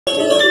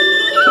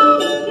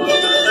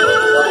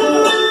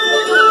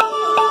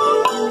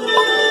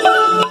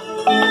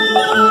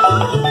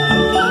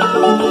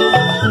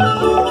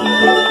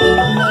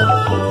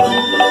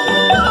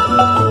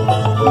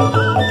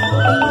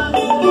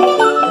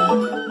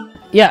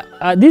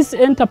Yeah, this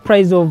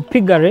enterprise of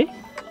piggery,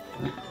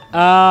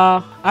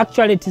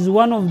 actually it is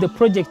one of the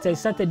projects I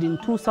started in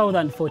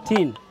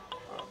 2014.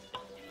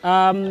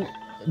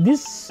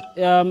 This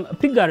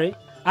piggery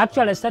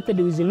actually started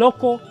with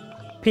local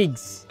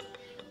pigs,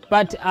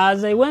 but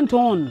as I went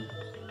on,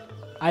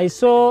 I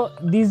saw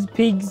these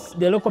pigs,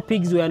 the local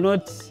pigs were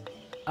not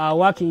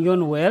working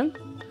on well.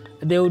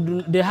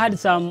 They had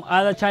some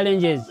other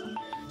challenges.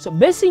 So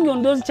basing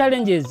on those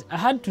challenges, I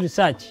had to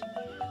research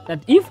that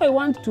if I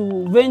want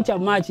to venture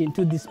much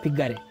into this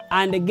piggery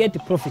and get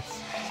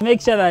profits,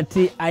 make sure that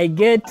I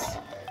get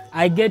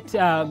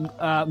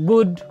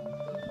good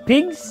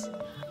pigs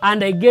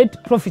and I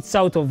get profits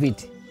out of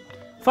it.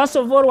 First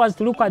of all was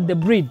to look at the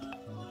breed.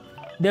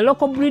 The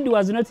local breed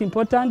was not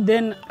important.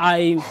 Then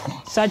I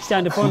searched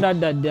and found out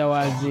that there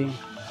was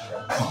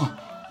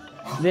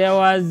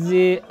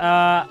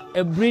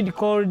a breed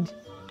called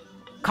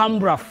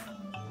Cambraff.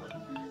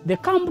 The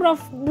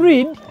Cambraff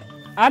breed,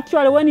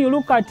 actually when you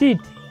look at it,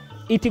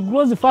 it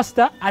grows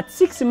faster. At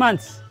 6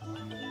 months.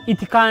 It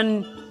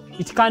can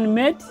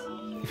mate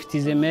if it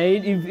is a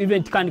male,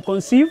 even it can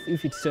conceive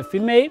if it's a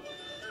female.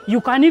 You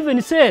can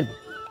even sell.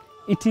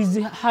 It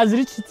has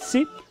reached its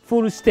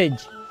full stage.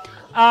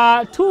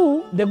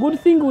 Two, the good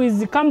thing with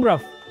the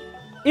Cambraff,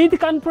 it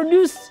can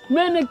produce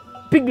many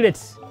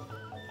piglets.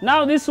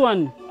 Now this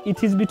one,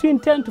 it is between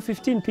 10 to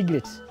 15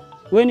 piglets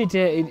when it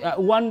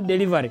one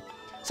delivery.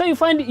 So you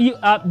find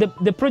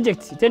the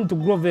projects tend to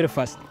grow very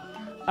fast.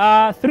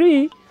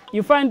 Three,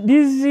 you find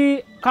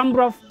these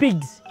Cambraff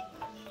pigs,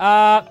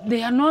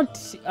 they are not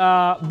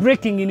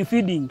breaking in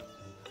feeding,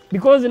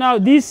 because now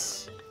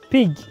this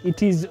pig,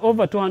 it is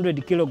over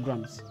 200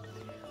 kilograms.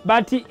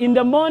 But in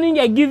the morning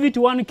I give it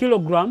 1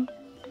 kilogram,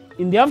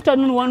 in the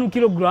afternoon 1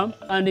 kilogram,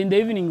 and in the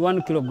evening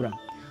 1 kilogram.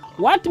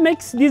 What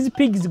makes these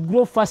pigs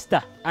grow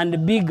faster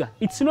and bigger?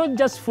 It's not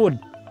just food,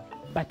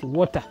 but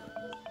water.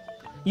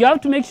 You have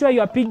to make sure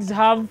your pigs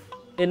have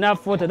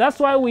enough water. That's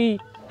why we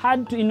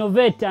had to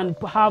innovate and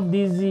have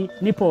these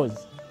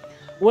nipples.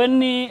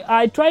 When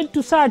I tried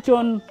to search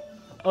on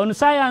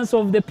science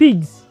of the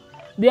pigs,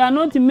 they are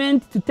not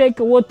meant to take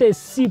water a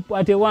sip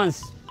at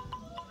once.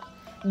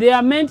 They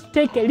are meant to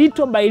take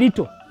little by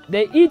little.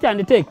 They eat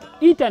and take,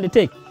 eat and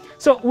take.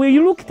 So we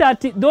looked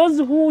at those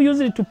who use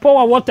it to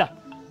pour water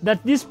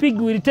that this pig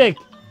will take.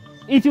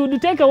 It would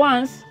take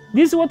once,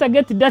 this water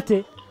gets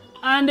dirty,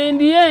 and in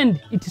the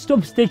end, it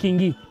stops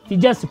taking it. It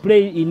just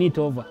spray in it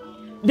over.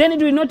 Then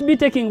it will not be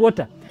taking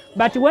water.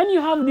 But when you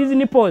have these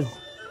nipples,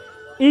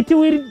 it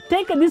will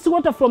take this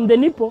water from the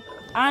nipple,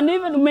 and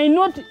even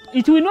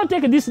it will not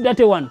take this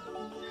dirty one.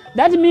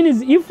 That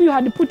means if you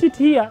had put it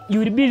here, you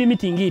will be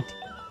limiting it.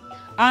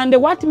 And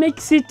what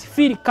makes it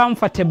feel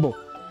comfortable,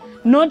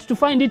 not to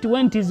find it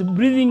when it is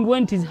breathing,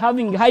 when it is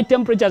having high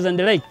temperatures and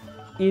the like,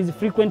 is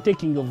frequent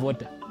taking of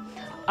water.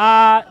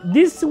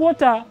 This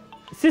water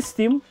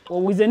system,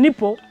 or with a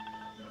nipple,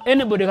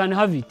 anybody can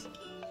have it.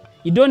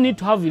 You don't need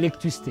to have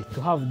electricity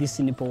to have this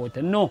nipple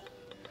water. No.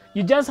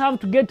 You just have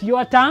to get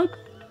your tank,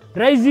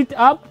 raise it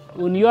up,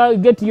 when you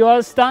get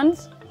your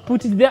stands,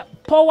 put it there,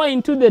 power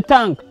into the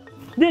tank.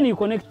 Then you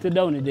connect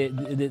down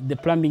the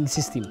plumbing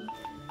system.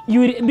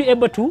 You will be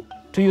able to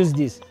use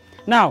this.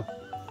 Now,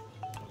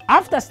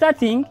 after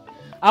starting,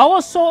 I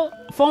also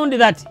found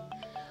that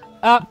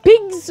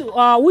pigs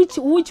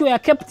which were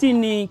kept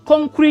in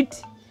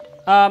concrete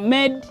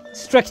made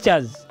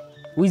structures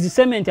with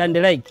cement and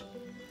the like,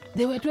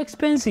 they were too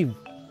expensive.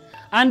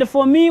 And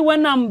for me,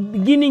 when I'm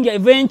beginning a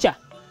venture,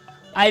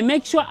 I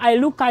make sure I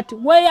look at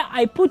where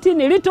I put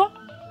in a little,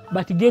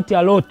 but get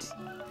a lot.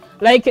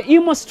 Like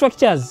emo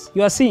structures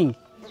you are seeing.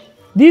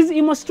 These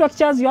emo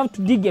structures, you have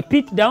to dig a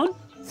pit down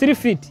 3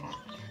 feet.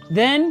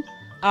 Then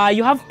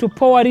you have to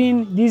pour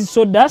in this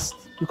sawdust.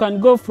 You can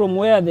go from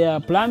where they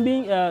are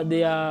plumbing,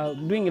 they are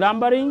doing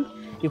lumbering.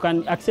 You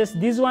can access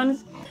these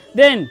ones.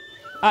 Then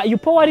you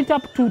pour it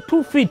up to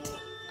 2 feet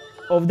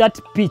of that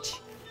pitch.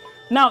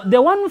 Now the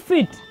 1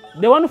 foot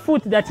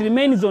that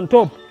remains on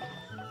top,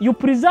 you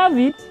preserve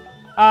it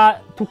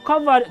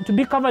to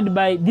be covered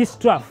by this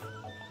trough.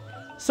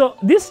 So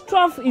this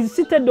trough is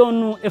seated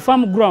on a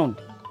firm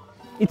ground.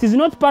 It is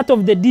not part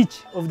of the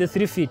ditch of the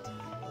 3 feet.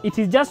 It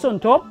is just on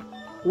top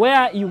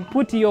where you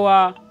put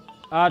your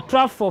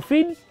trough for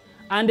feed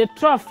and a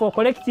trough for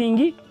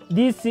collecting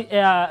this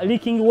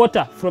leaking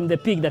water from the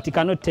pig that you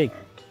cannot take.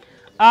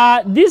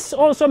 This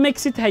also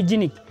makes it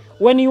hygienic.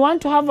 When you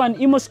want to have an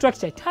emo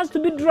structure, it has to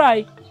be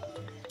dry,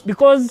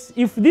 because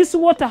if this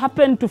water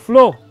happen to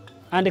flow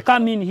and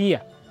come in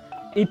here,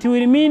 it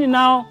will mean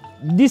now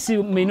this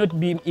may not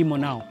be emo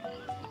now.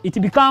 It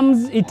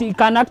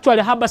can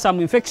actually harbor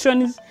some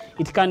infections.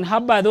 It can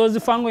harbor those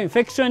fungal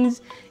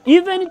infections.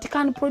 Even it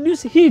can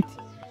produce heat,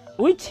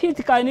 which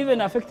heat can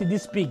even affect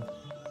this pig.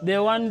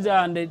 The ones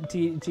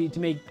it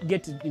may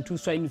get into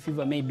swine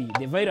fever maybe.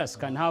 The virus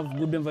can have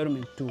good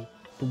environment to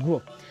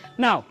grow.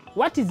 Now,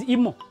 what is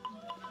emo?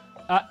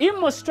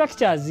 Emo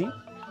structures,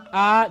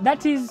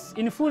 that is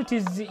in full, it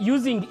is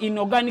using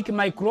inorganic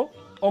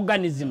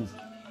microorganisms.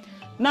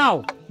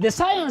 Now, the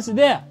science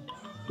there,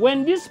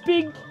 when this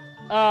pig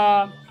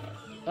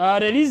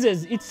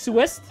releases its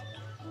waste,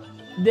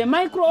 the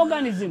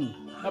microorganism,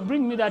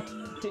 bring me that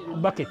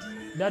bucket,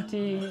 that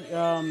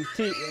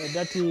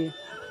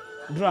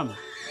drum.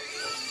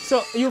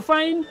 So you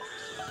find,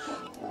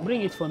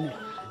 bring it for me.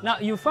 Now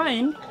you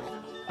find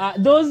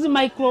those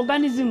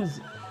microorganisms,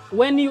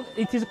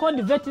 it is called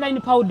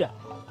vetiline powder.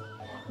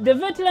 The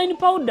vetiline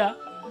powder,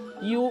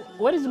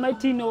 what is my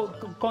tin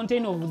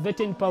contain of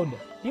vetiline powder?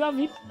 Do you have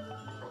it?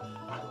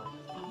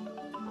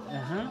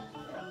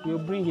 You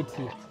bring it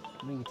here.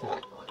 Bring it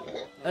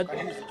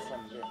here.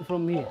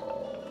 From here.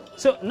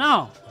 So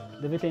now,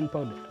 the vetiline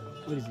powder.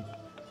 Where is it?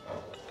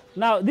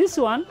 Now this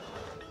one,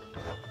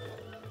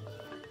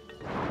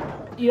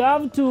 you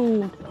have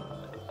to,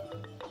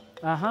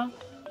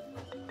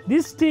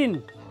 this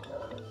tin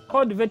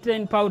called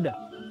vetiline powder.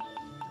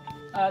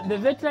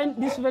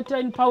 This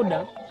vetiline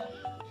powder,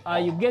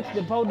 you get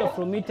the powder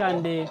from it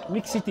and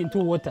mix it into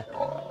water.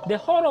 The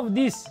whole of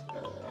this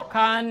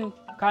can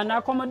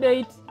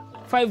accommodate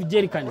 5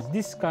 jerrycans.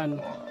 This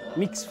can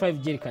mix 5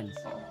 jerrycans.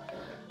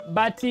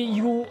 But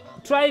you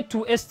try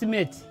to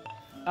estimate,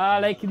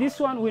 like this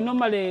one we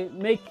normally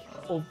make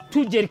of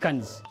 2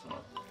 jerrycans.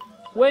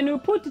 When you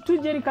put 2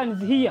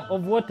 jerrycans here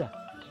of water,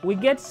 we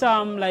get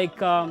some like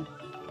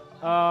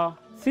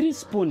 3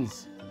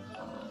 spoons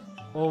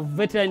of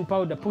vetiline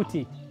powder, put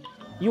it.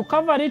 You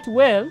cover it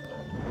well.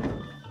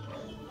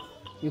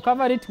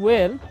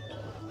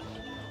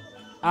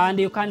 And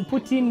you can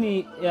put in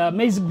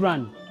maize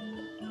bran.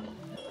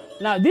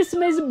 Now this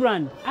maize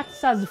bran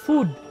acts as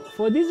food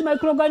for these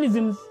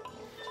microorganisms.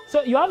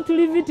 So you have to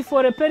leave it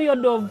for a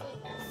period of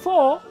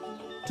 4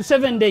 to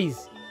 7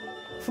 days.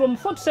 From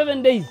 4 to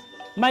 7 days,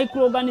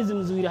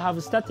 microorganisms will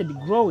have started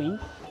growing.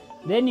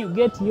 Then you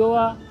get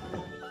your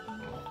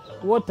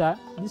water,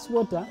 this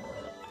water,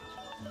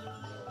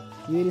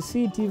 you will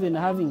see it even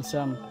having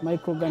some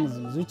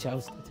microorganisms which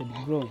have started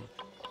growing.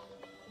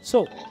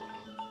 So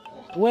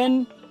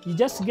when you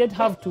just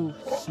have to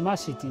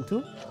smash it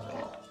into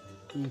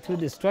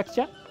the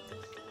structure,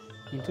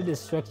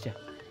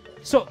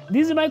 So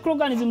these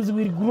microorganisms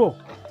will grow.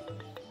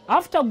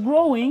 After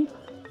growing,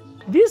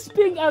 this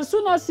pig, as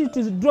soon as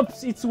it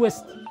drops its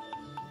waste,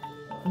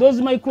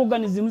 those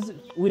microorganisms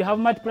will have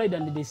multiplied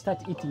and they start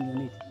eating on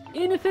it.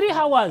 In 3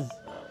 hours,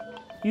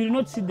 you will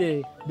not see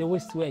the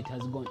waste where it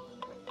has gone.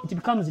 It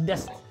becomes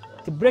dust.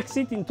 It breaks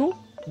it into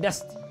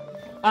dust.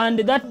 And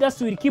that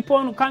dust will keep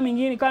on coming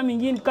in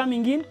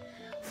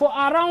for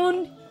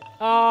around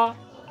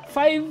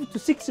 5 to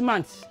 6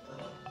 months.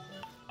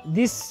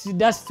 This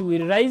dust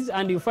will rise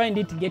and you find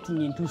it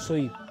getting into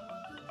soil.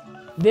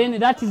 Then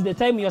that is the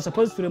time you are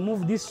supposed to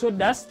remove this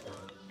sawdust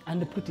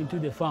and put into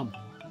the farm.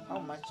 How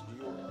much do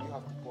you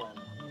have to pour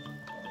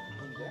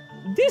in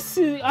there? This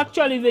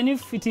actually, even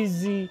if it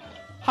is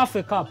half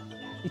a cup,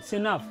 it's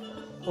enough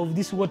of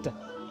this water.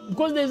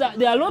 Because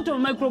there are a lot of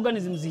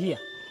microorganisms here.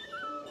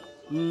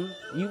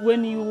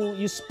 When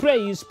you spray,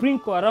 you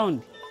sprinkle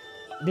around,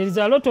 there is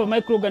a lot of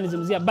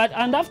microorganisms here.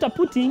 And after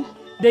putting,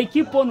 they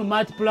keep on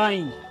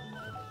multiplying.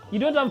 You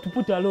don't have to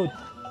put a lot.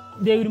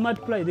 They will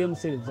multiply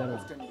themselves around. How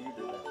often do you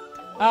do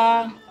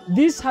that?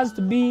 This has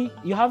to be,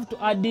 you have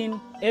to add in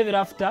every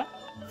after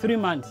 3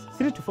 months,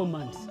 3 to 4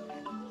 months.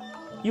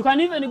 You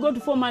can even go to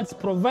 4 months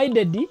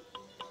provided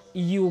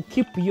you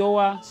keep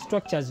your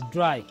structures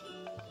dry.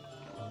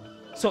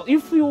 So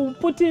if you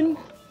put in,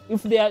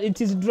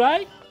 it is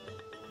dry,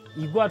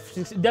 you go at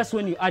 6, that's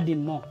when you add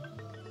in more.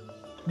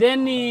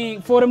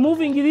 Then for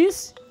removing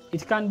this,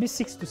 it can be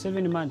 6 to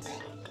 7 months,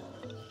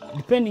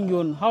 depending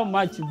on how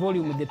much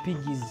volume the pig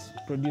is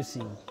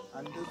producing.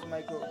 And those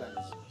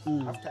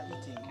microorganisms, after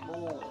eating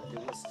all the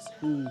wastes,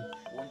 won't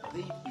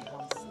they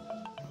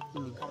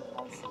become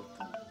harmful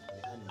to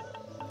the animal?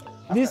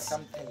 After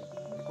some time,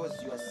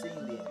 because you are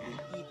saying they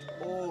eat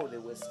all the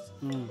wastes,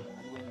 and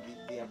when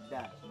they are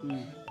done.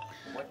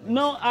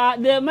 No,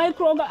 the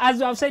micro, as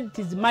you have said, it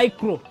is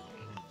micro.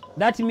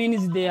 That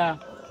means they are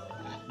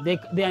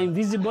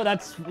invisible.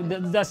 That's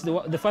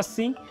the first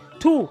thing.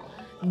 2,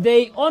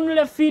 they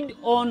only feed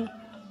on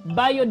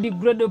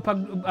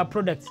biodegradable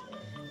products,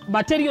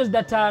 materials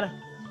that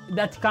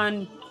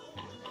can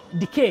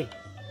decay.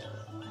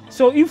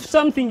 So if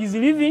something is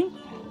living,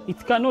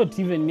 it cannot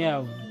even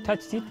have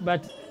touched it.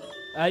 But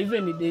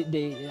even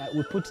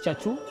we put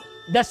chachu.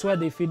 That's what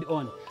they feed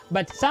on.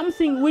 But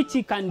something which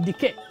can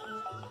decay,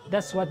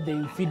 that's what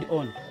they feed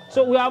on.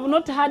 So we have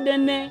not had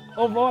any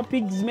of our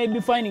pigs maybe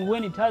finding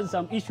when it has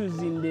some issues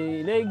in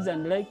the legs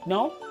and like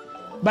now,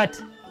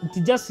 but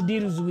it just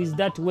deals with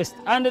that waste.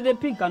 And the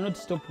pig cannot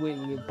stop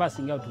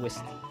passing out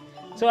waste.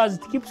 So as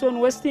it keeps on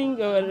wasting,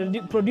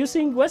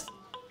 producing waste,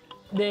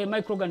 the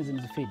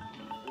microorganisms feed.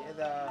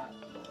 The other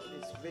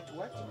is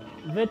what?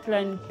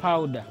 Vetiline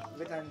powder.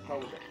 Vetiline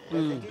powder.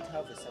 But they did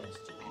have a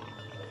substitute.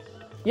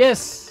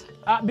 Yes.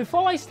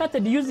 Before I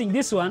started using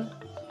this one,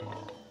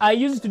 I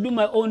used to do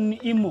my own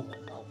imo.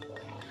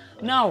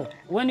 Now,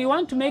 when you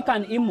want to make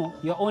an imo,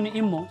 your own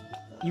imo,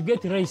 you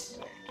get rice.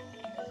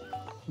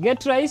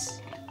 Get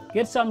rice,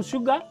 get some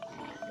sugar,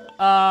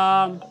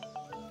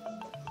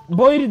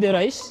 boil the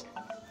rice.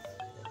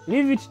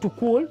 leave it to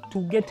cool,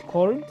 to get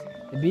cold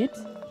a bit,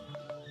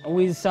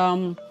 with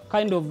some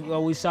kind of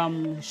with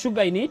some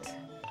sugar in it.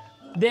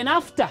 Then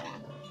after,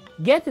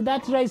 get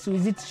that rice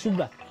with its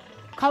sugar,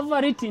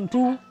 cover it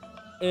into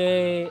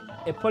a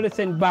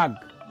polythene bag,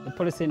 a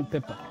polythene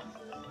paper.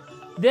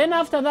 Then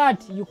after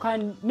that, you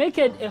can make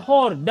it a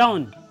hole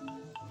down.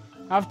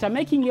 After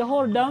making a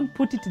hole down,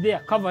 put it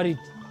there, cover it.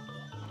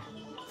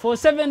 For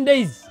 7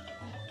 days,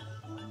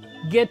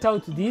 get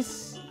out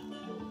this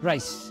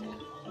rice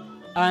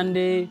and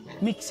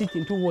mix it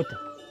into water.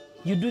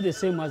 You do the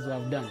same as we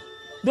have done.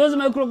 Those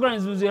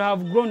microorganisms you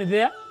have grown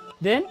there,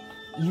 then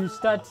you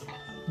start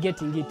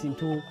getting it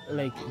into,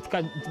 like, it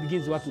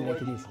begins working like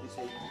this.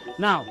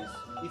 Now,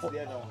 if the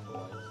other one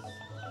was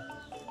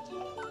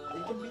a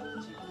little bit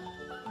cheap, you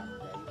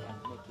can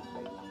make it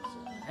by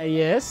yourself.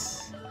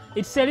 Yes,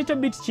 it's a little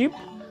bit cheap,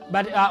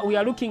 but we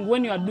are looking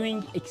when you are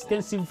doing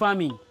extensive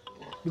farming,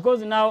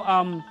 because now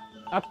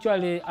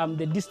actually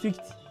the district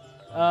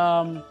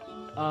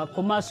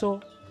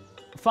commercial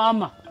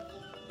farmer,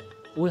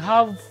 we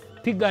have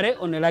piggery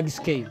on a large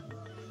scale.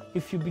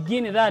 If you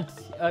begin that,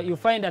 you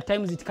find at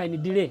times it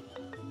can delay.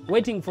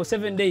 Waiting for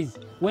 7 days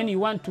when you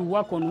want to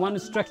work on one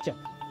structure,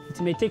 it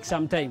may take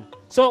some time.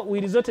 So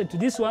we resorted to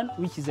this one,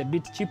 which is a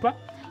bit cheaper.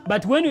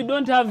 But when you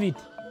don't have it,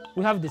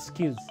 we have the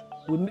skills.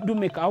 We do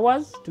make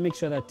ours to make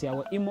sure that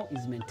our IMO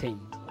is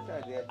maintained. What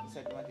are the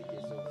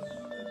disadvantages of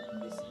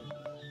this?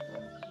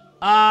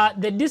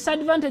 The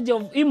disadvantage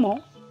of IMO,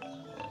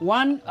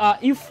 one,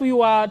 if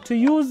you are to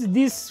use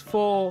this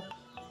for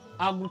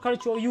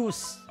agricultural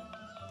use,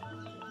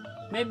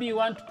 maybe you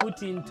want to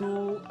put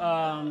into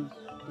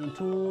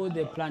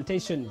the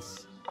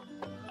plantations.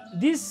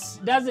 This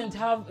doesn't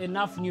have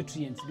enough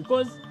nutrients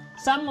because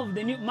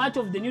much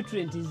of the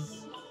nutrient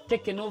is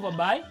taken over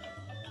by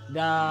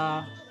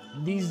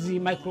these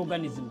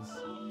microorganisms.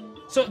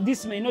 So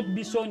this may not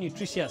be so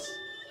nutritious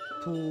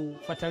to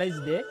fertilize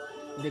the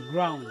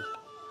ground.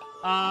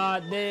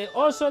 The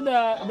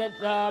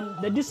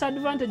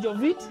disadvantage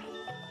of it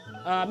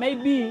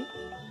maybe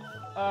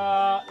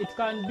it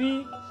can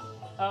be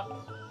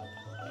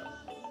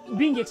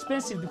being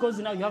expensive, because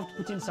now you have to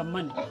put in some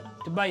money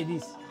to buy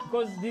this,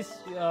 because this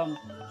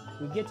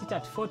we get it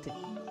at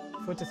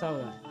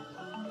 40,000.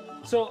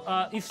 So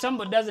if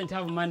somebody doesn't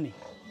have money,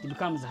 it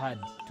becomes hard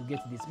to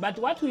get this. But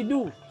what we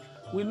do,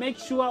 we make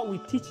sure we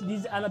teach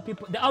these other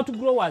people, the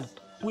outgrowers.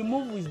 We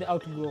move with the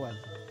outgrowers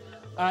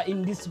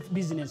in this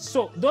business.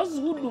 So those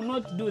who do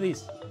not do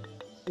this,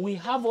 we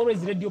have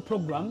always radio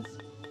programs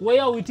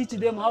where we teach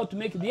them how to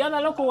make the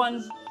other local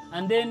ones,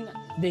 and then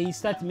they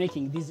start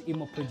making these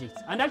IMO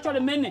projects. And actually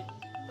many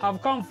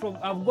have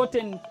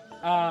gotten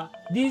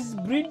this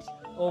breed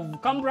of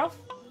cambrath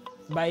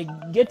by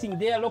getting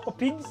their local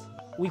pigs.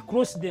 We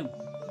cross them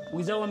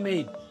with our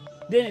maize.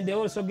 Then they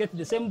also get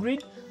the same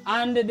breed,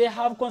 and they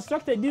have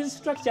constructed these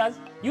structures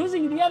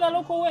using the other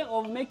local way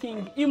of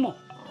making IMO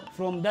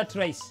from that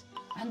rice.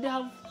 And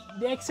they're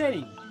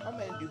excelling. How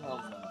many do you have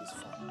on this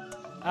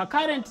farm?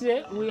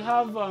 Currently we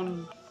have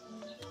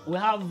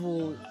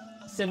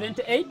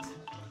 78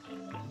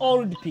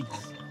 old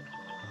pigs,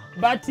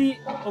 but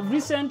of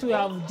recent we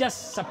have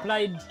just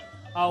supplied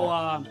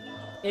our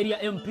area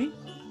MP,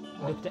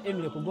 Dr.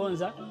 Emile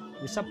Kugonza.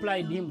 We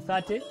supplied him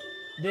 30.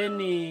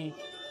 Then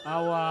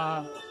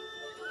our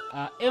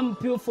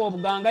MP for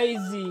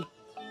Bugangaizi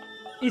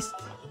East,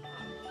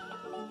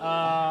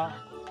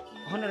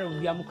 Honorable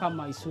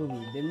Byamukama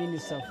Isubi, the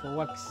Minister for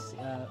Works,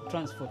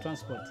 Transport.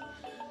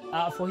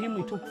 For him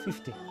we took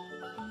 50.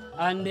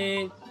 And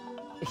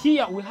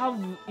here we have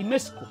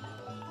IMESCO.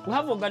 We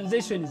have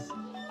organizations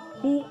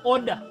who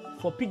order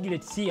for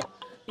piglets here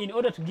in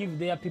order to give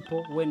their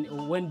people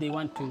when they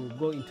want to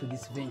go into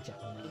this venture.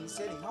 In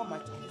selling, how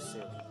much do you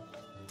sell?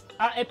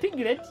 A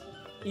piglet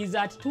is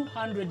at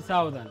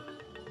 200,000.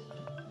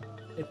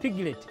 A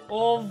piglet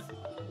of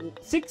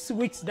 6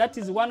 weeks, that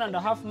is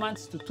 1.5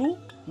 months to 2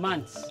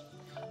 months.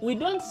 We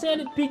don't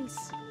sell pigs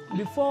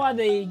before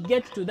they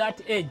get to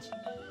that age.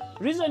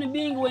 Reason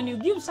being, when you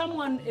give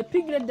someone a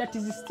piglet that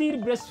is still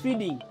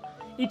breastfeeding,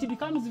 it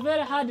becomes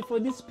very hard for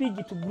this pig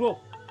to grow,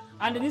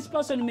 and this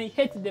person may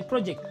hate the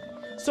project.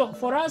 So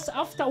for us,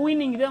 after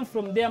weaning them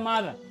from their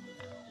mother,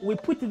 we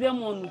put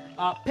them on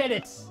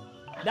pellets.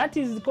 That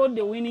is called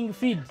the weaning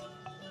feed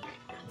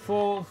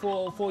for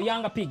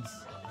younger pigs.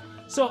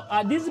 So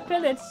these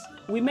pellets,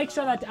 we make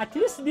sure that at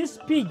least this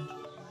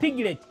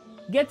piglet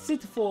gets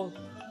it for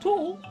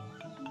 2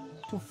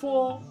 to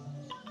 4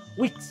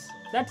 weeks.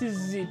 That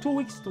is 2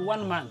 weeks to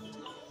 1 month.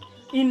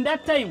 In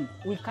that time,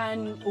 we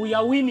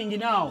are weaning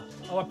now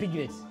our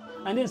piglets,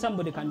 and then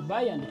somebody can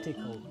buy and take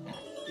home.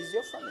 Is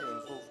your family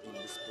involved in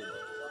this project,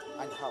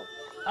 and how?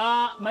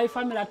 My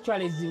family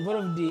actually is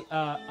involved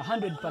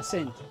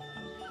 100%.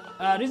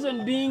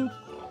 Reason being,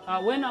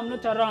 when I'm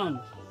not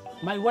around,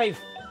 my wife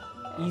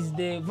is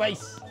the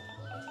vice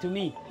to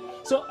me.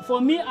 So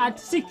for me at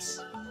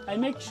 6, I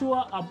make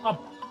sure I'm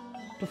up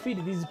to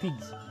feed these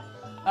pigs.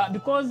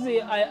 Because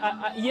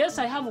yes,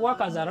 I have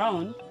workers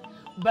around,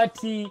 but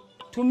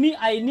to me,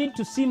 I need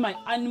to see my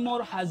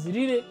animal has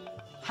really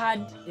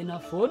had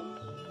enough food,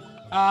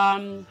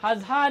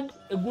 has had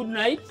a good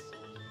night.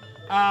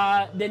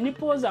 The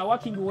nipples are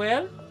working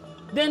well.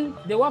 Then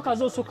the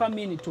workers also come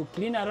in to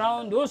clean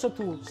around, also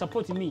to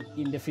support me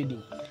in the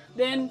feeding.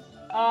 Then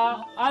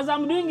as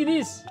I'm doing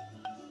this,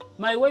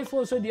 my wife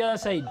also the other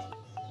side.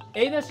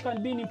 Either she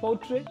can be in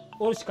poultry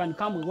or she can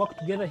come and work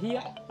together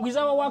here with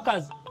our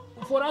workers.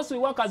 For us, we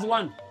work as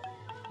one.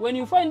 When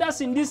you find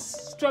us in this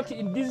structure,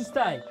 in this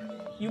style,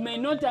 you may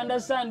not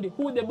understand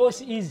who the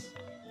boss is.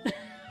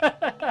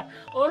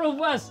 All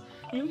of us,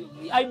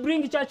 I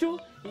bring chachu,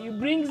 he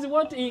brings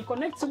water, he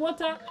connects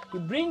water, he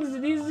brings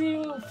these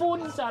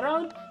foods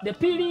around, the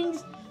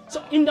peelings.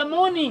 So in the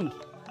morning,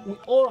 we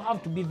all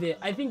have to be there.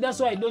 I think that's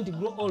why I don't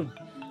grow old.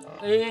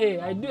 Hey,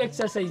 I do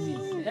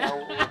exercises.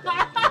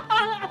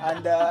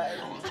 And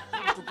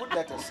to put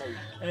that aside,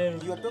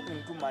 you are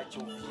talking too much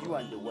of you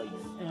and the wife.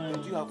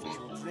 Don't you have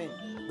children?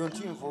 Don't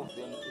you involve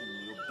them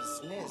in your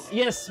business?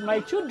 Yes, my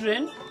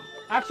children,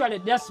 actually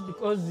just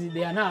because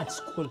they are not at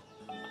school.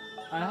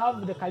 I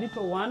have the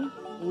little one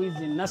who is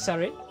in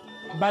nursery,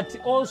 but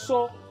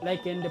also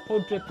like in the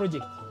poultry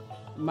project,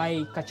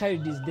 my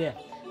child is there.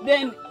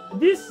 Then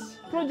this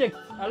project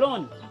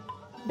alone,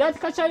 that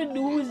child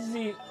who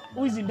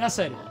is in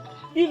nursery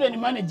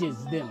even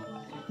manages them.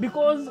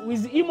 Because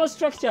with emo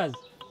structures,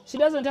 she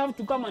doesn't have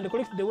to come and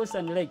collect the waste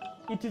and leg.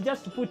 It is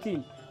just put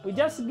in. We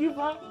just give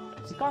her,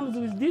 she comes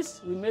with this,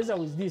 we measure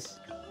with this.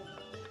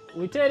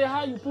 We tell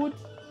her you put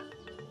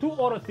 2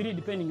 or 3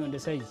 depending on the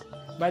size.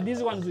 But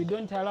these ones we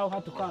don't allow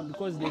her to come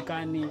because they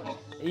can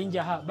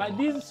injure her. But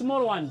these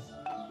small ones,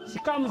 she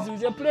comes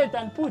with a plate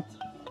and put.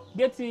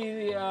 Get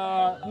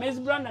maize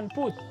bran and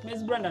put,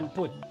 maize bran and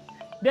put.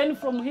 Then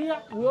from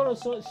here,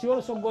 she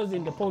also goes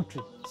in the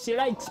poultry. She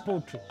likes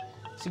poultry.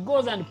 She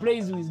goes and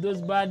plays with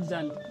those birds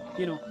and,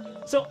 you know.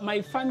 So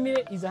my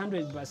family is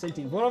 100%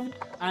 involved.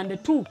 And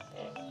 2,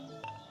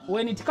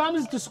 when it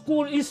comes to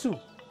school issue,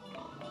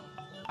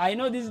 I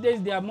know these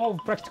days they are more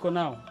practical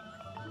now.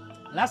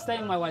 Last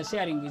time I was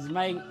sharing with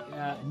my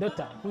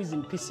daughter who is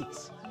in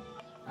P6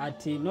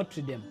 at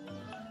Notre Dame.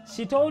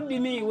 She told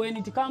me when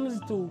it comes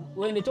to,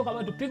 when they talk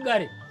about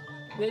piggery,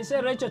 they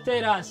say, Rachel,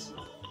 tell us,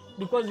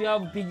 because we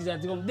have pigs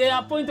at home. They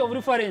are point of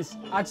reference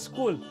at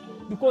school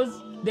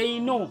because they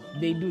know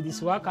they do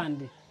this work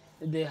and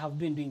they have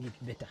been doing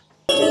it better.